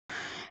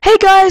Hey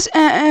guys,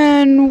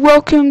 and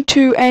welcome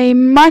to a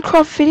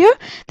Minecraft video.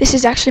 This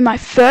is actually my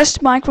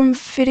first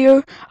Minecraft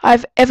video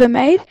I've ever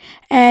made,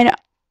 and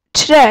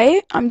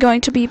today I'm going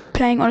to be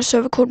playing on a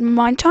server called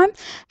Minetime.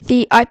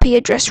 The IP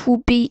address will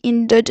be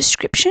in the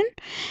description.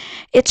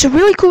 It's a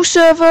really cool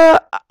server.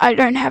 I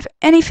don't have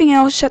anything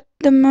else at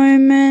the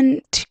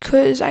moment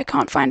because I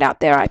can't find out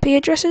their IP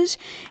addresses.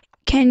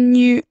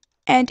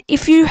 And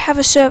if you have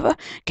a server,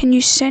 can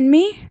you send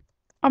me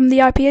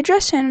the IP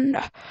address, and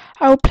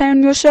I will play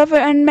on your server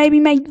and maybe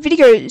make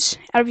videos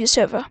out of your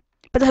server.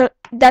 But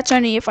that's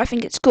only if I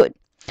think it's good.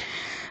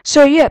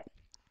 So yeah,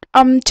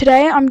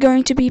 today I'm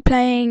going to be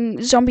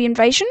playing Zombie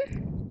Invasion.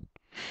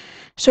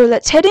 So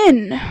let's head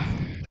in.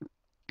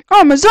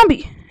 Oh, I'm a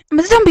zombie. I'm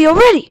a zombie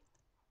already.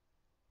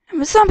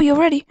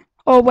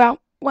 Oh wow.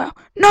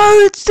 No,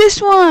 it's this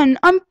one.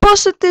 I'm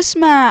boss at this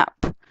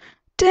map.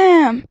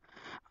 Damn.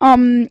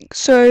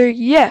 So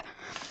yeah,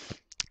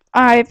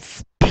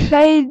 I've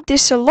played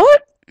this a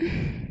lot.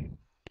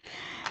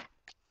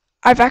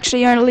 I've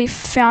actually only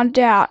found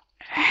out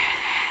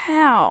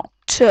how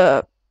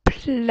to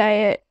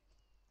play it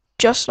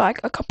just like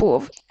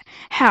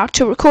how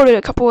to record it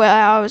a couple of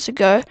hours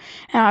ago,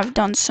 and I've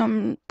done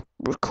some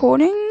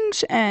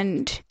recordings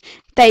and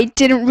they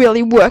didn't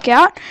really work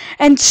out.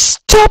 And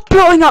stop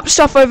blowing up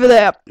stuff over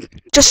there.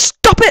 Just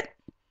stop it.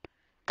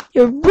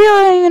 You're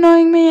really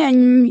annoying me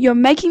and you're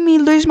making me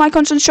lose my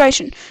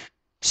concentration.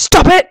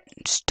 Stop it.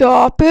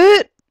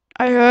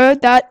 I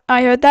heard that.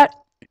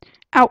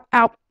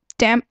 Ow,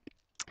 damn.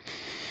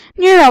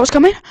 Knew that was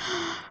coming.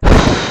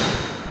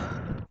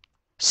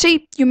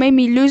 See, you made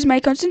me lose my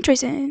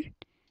concentration.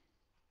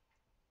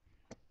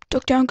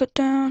 Duck down, cut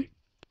down.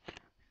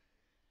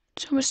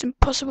 It's almost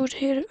impossible to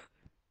hit it.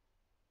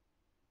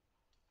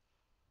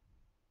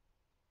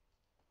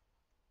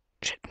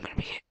 Shit, I'm gonna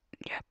be hit.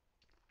 Yeah.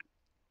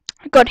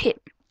 I got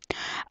hit.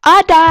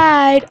 I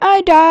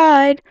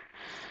died.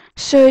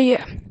 So,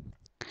 yeah.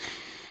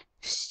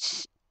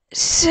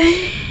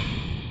 Say.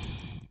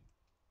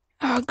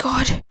 Oh,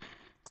 God.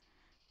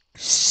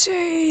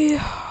 Say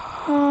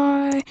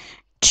hi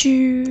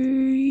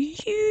to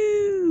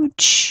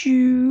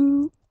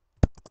YouTube.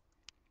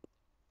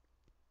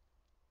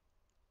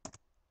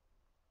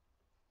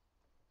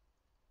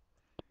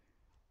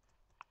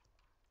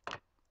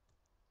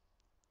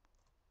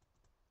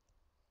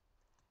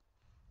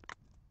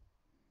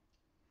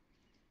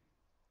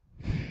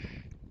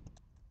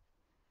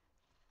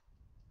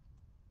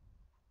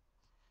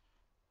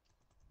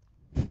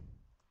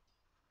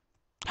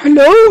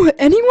 Hello?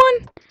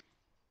 Anyone?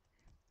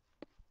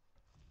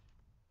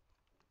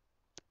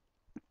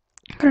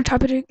 I'm gonna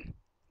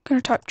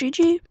type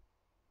GG.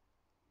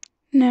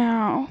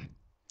 Now,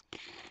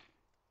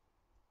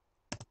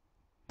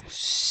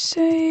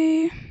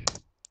 say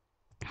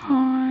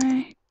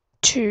hi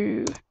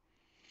to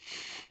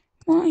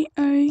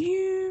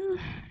YOUTUBE.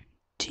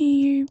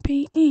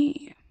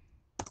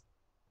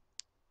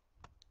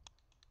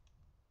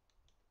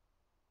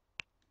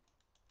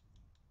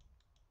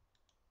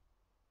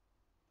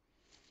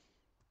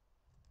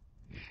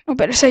 I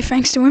better say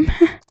thanks to him.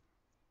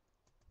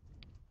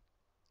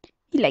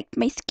 He liked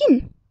my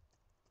skin.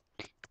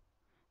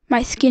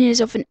 My skin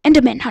is of an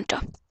Enderman hunter.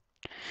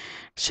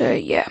 So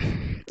yeah,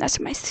 that's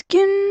my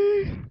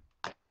skin.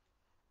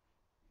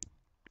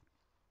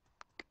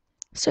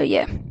 So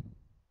yeah.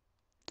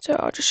 So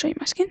I'll just show you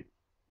my skin.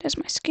 There's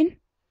my skin.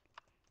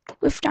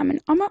 With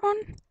diamond armor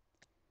on.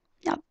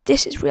 Now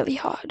this is really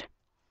hard.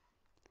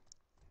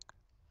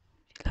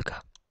 Look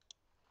up.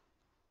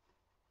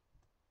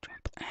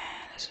 Jump.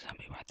 There's a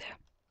zombie right there.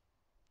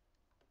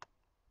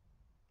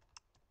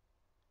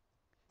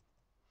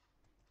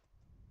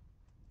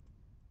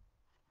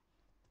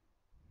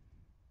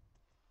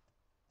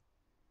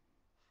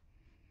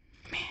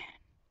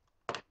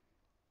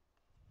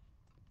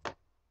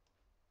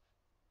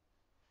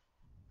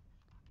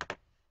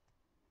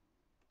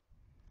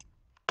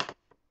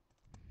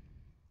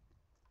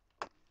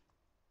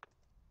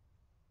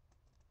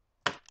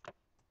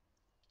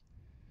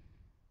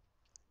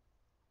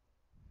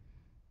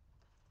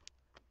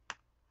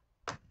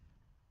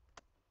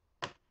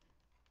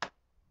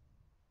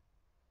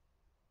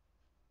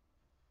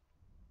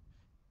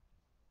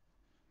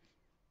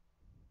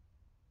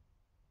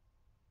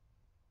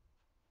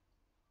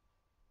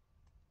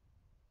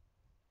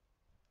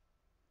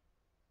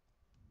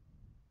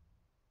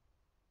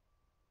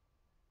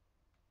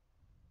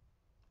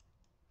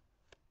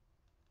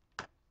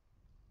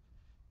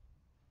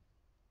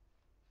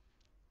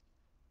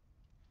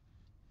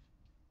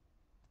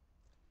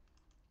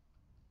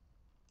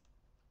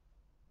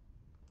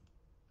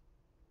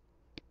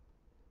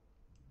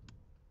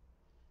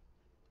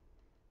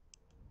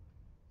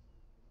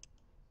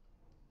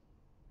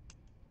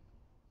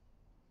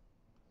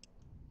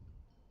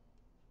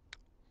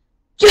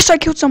 Yes, I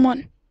killed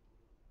someone.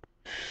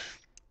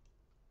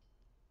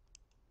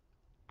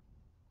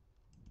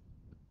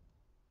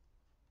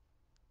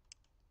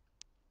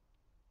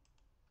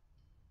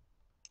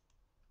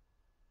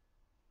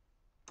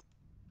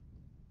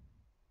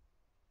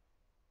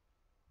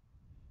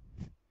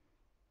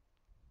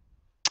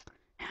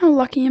 How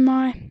lucky am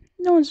I?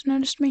 No one's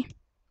noticed me.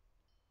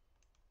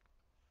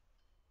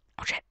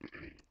 Oh shit.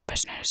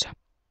 First noticer.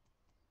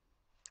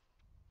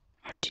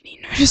 Oh, did he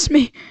notice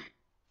me?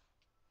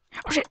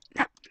 Oh shit.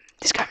 No.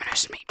 This guy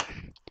noticed me.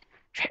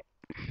 Shit.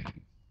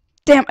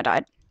 Damn, I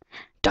died.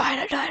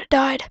 I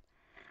died.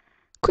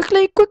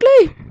 Quickly,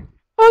 quickly!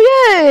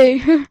 Oh,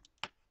 yay!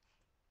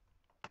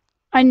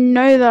 I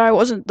know that I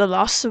wasn't the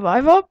last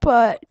survivor,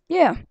 but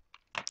yeah.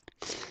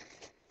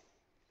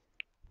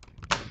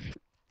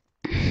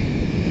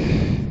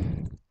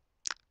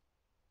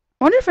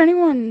 I wonder if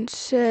anyone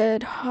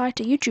said hi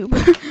to YouTube.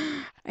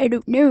 I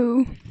don't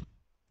know.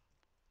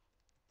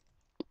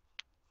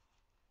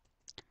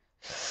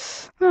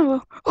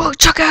 Oh, oh,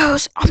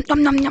 chocos! Yum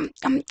yum yum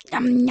yum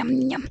yum yum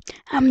yum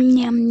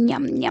yum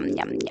yum yum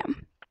yum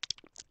yum.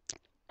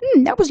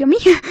 That was yummy.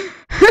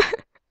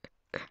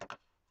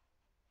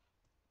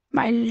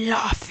 My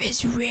laugh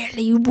is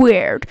really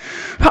weird.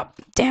 Oh,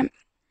 damn.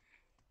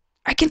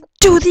 I can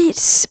do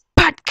this,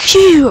 but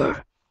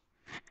cure.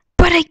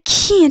 But I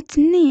can't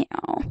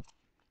now.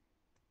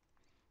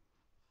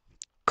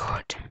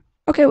 God.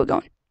 Okay, we're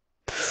going.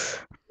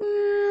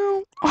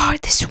 Oh,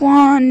 this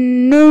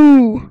one.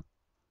 No.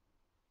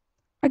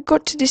 I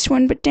got to this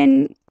one, but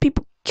then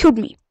people killed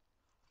me.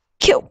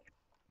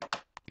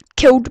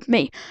 Killed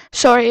me.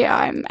 Sorry,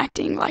 I'm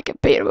acting like a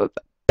bit of a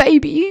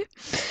baby.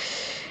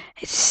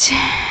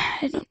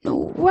 I don't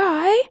know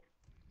why.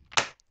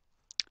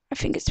 I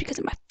think it's because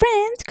of my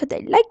friends, because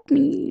they like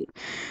me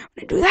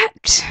when I do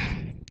that.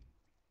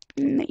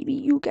 Maybe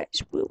you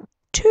guys will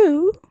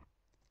too.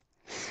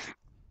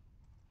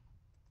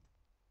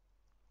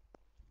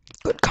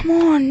 But come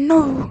on,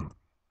 no.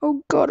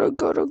 Oh god, oh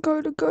god, oh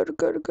god, oh god, oh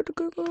god, oh god, oh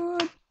god, oh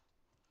god.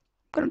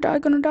 Gonna die.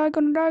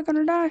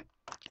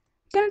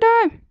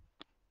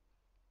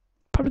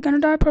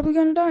 Probably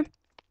gonna die.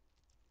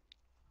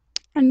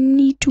 I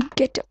need to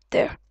get up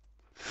there.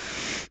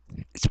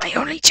 It's my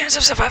only chance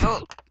of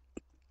survival.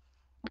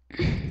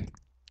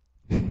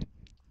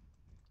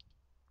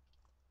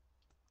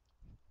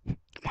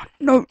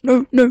 No.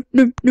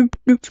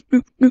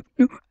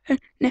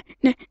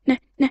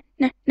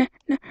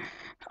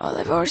 Oh,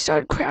 they've already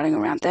started crowding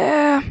around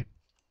there.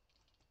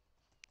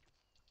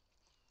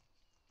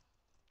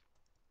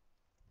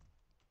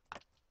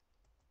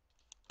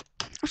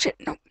 Oh shit,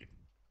 no.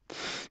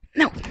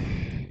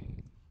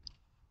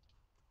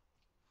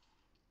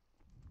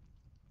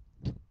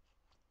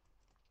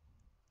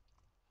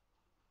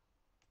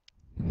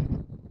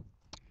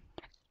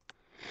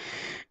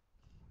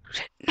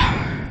 Shit, no.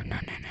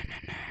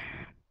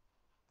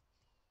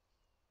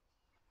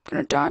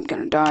 I'm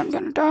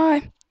gonna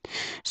die.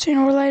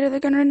 Sooner or later they're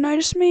gonna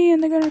notice me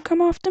and they're gonna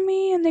come after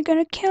me and they're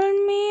gonna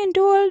kill me and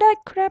do all that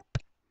crap.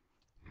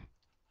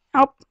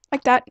 Oh,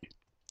 like that.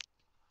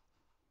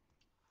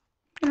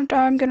 I'm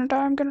gonna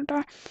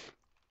die.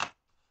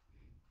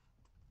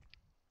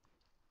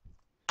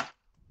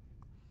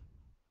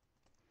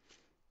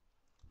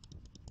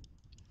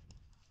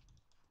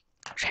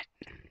 Shit.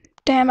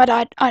 Damn, I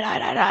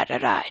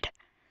died.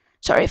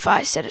 Sorry if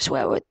I said a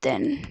swear word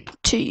then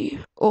to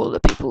all the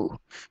people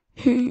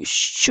who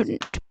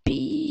shouldn't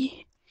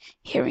be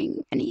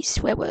hearing any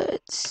swear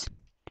words.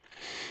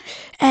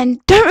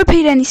 And don't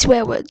repeat any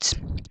swear words,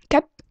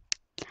 okay?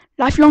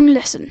 Lifelong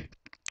lesson.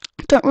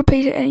 Don't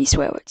repeat any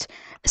swear words.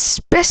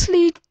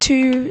 Especially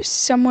to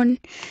someone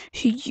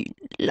who you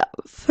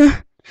love.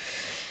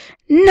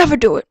 Never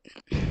do it.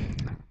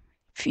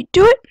 If you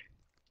do it,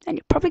 then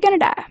you're probably gonna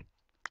die.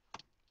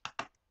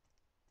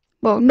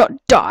 Well, not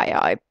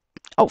die,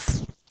 Oh,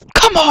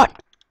 come on!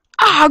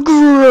 Ah,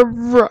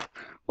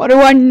 why do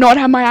I not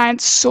have my iron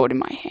sword in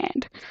my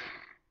hand?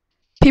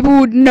 People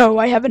would know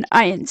I have an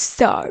iron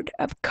sword.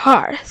 Of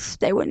course,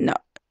 they would know.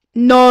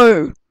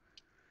 No!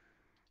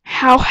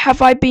 How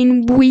have I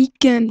been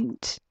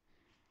weakened?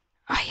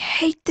 I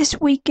hate this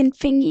weakened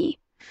thingy.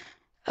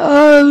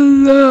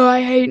 Oh,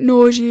 I hate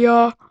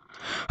nausea.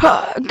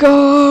 Oh,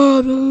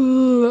 God.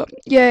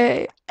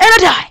 Yay. And I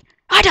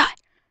die.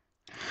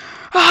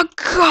 Oh,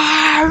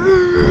 God.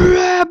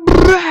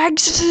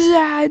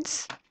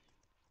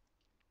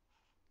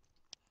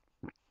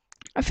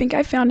 I think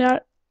I found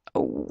out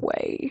a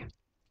way.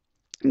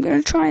 I'm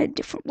gonna try a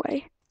different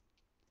way.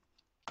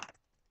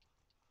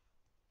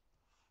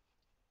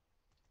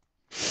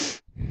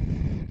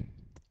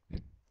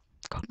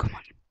 God, come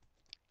on.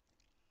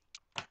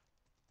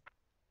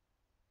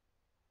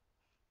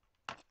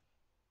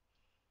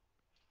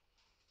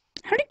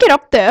 How do you get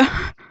up there?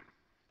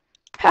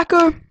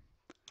 Hacker.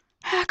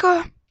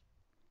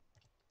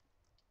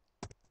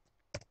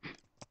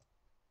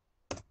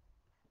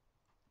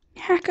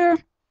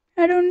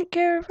 I don't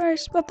care if I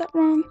spelled that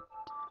wrong,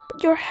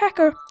 but you're a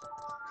hacker.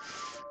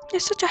 You're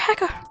such a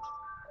hacker.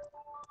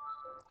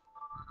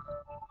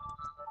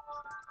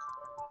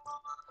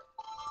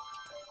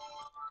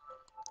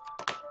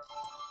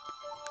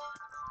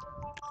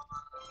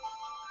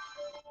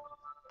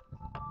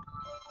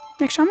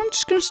 Next time I'm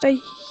just gonna stay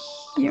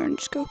here and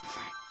just go.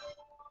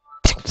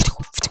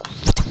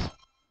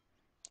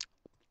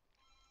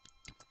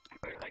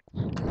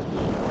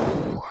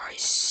 I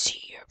see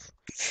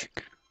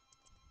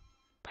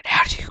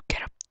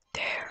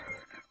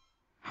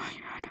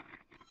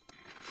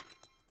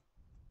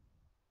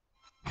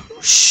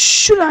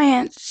should I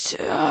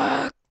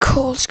answer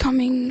calls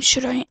coming?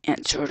 Should I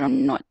answer it or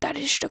not? That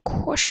is the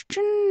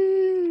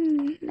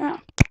question. No.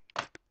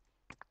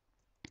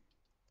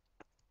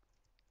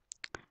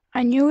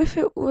 I knew if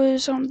it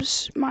was on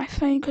my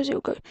phone because it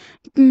would go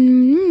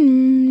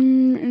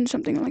and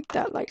something like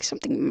that, like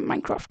something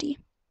Minecrafty.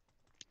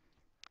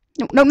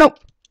 No, no, no,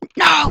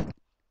 no!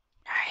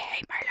 I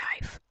hate my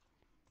life.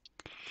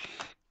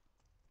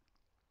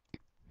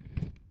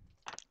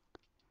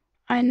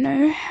 I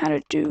know how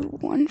to do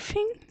one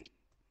thing.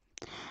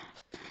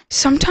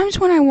 Sometimes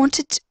when I want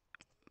it,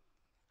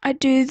 I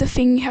do the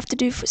thing you have to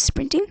do for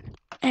sprinting,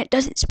 and it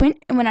doesn't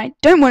sprint. And when I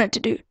don't want it to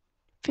do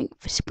thing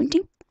for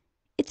sprinting,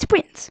 it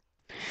sprints.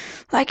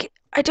 Like,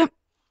 I don't...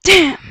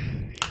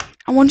 Damn!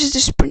 I wanted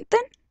to sprint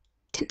then.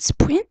 Didn't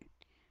sprint.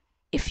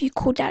 If you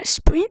call that a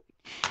sprint,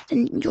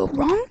 then you're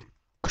wrong.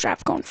 Because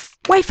I've gone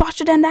way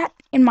faster than that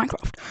in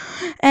Minecraft.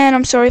 And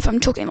I'm sorry if I'm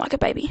talking like a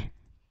baby.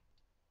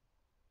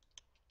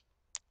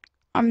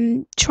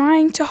 I'm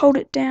trying to hold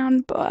it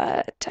down,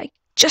 but I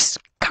just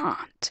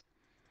can't.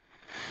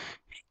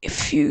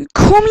 If you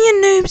call me a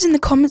noobs in the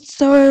comments,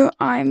 though,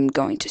 I'm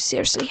going to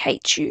seriously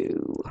hate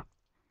you.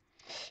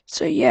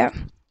 So, yeah.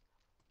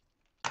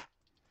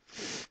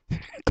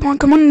 Come on,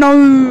 come on, no.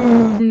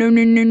 No,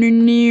 no, no, no, no,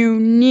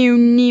 no, no,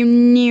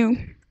 no.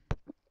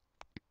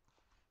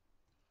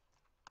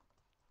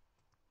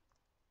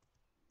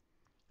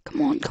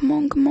 Come on, come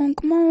on, come on,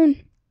 come on.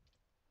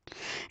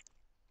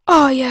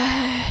 Oh,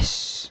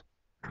 yes.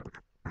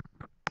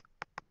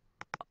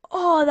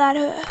 Oh, that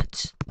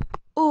hurts.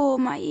 Oh,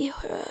 my ear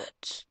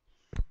hurts.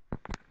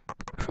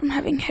 From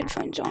having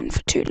headphones on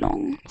for too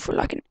long, for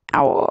like an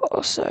hour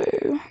or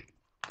so.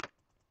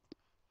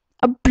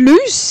 A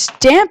blue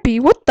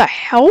Stampy? What the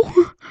hell?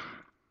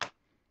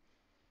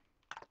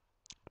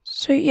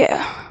 So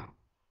yeah,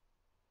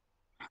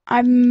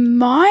 I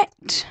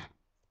might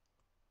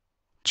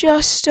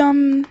just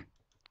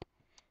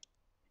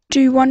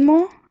do one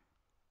more.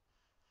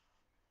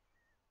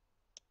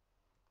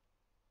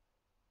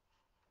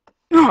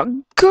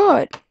 Oh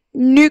god,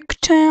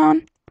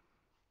 Nuketown.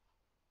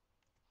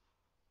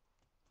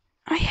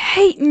 I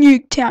hate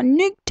Nuketown.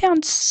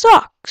 Nuketown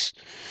sucks.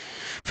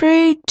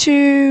 3,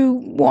 2,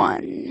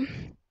 1.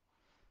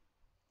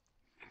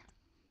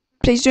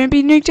 Please don't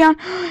be Nuketown.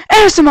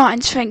 There's the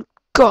mines, thank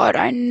God.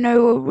 I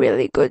know a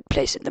really good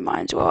place at the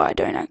mines. Well, I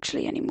don't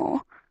actually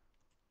anymore.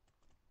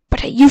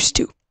 But I used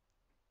to.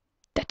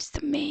 That's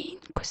the main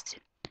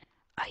question.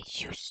 I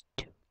used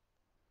to.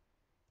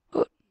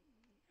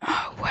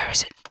 Oh, where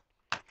is it?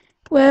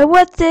 Where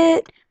was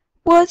it?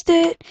 Was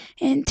it?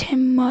 In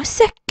 10 more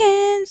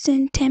seconds.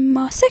 In 10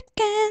 more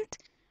seconds.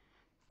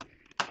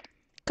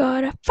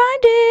 Gotta find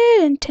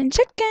it in 10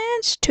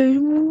 seconds.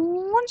 2,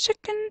 1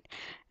 second.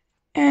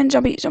 And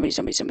zombie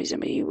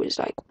was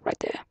like right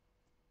there.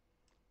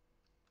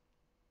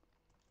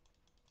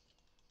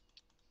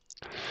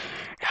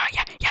 Oh,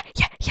 yeah. Yeah,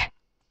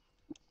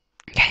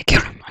 I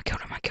killed him,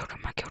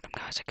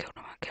 guys. I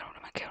killed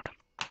him.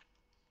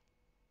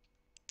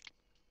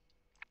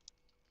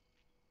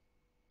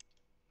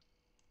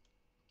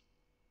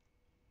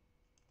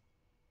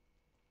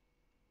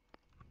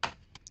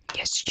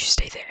 Yes, you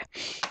stay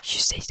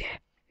there.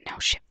 Now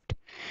shift.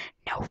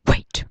 Now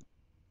wait.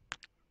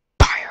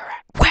 Fire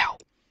at will.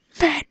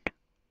 Then.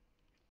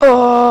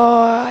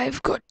 Oh,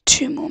 I've got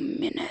 2 more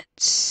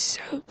minutes.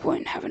 I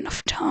won't have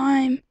enough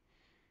time.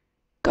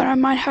 God, I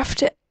might have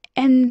to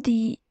end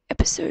the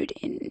episode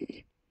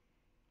in...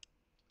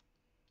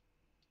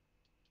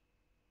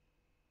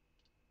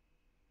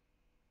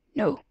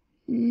 No.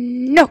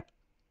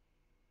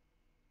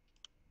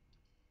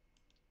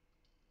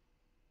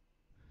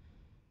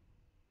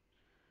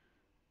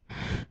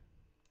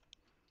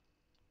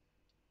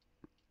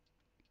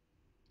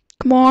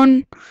 Come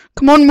on,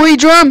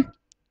 Weedrum!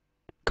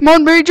 No,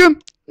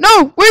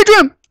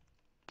 Weedrum!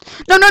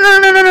 No,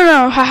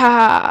 ha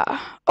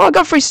ha. Oh, I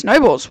got 3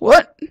 snowballs,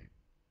 what?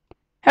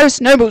 How do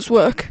snowballs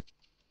work?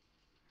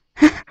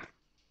 I've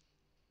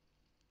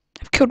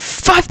killed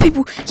 5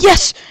 people,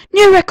 yes!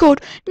 New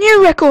record,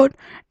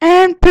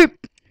 and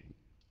poop.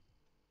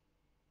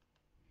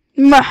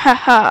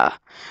 Mahaha.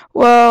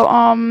 Well,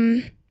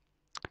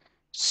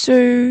 so,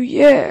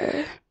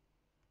 yeah.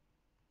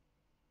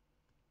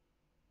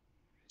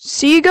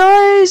 See you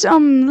guys,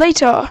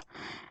 later.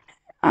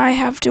 I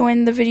have to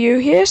end the video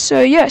here,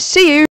 so yeah,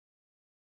 see you.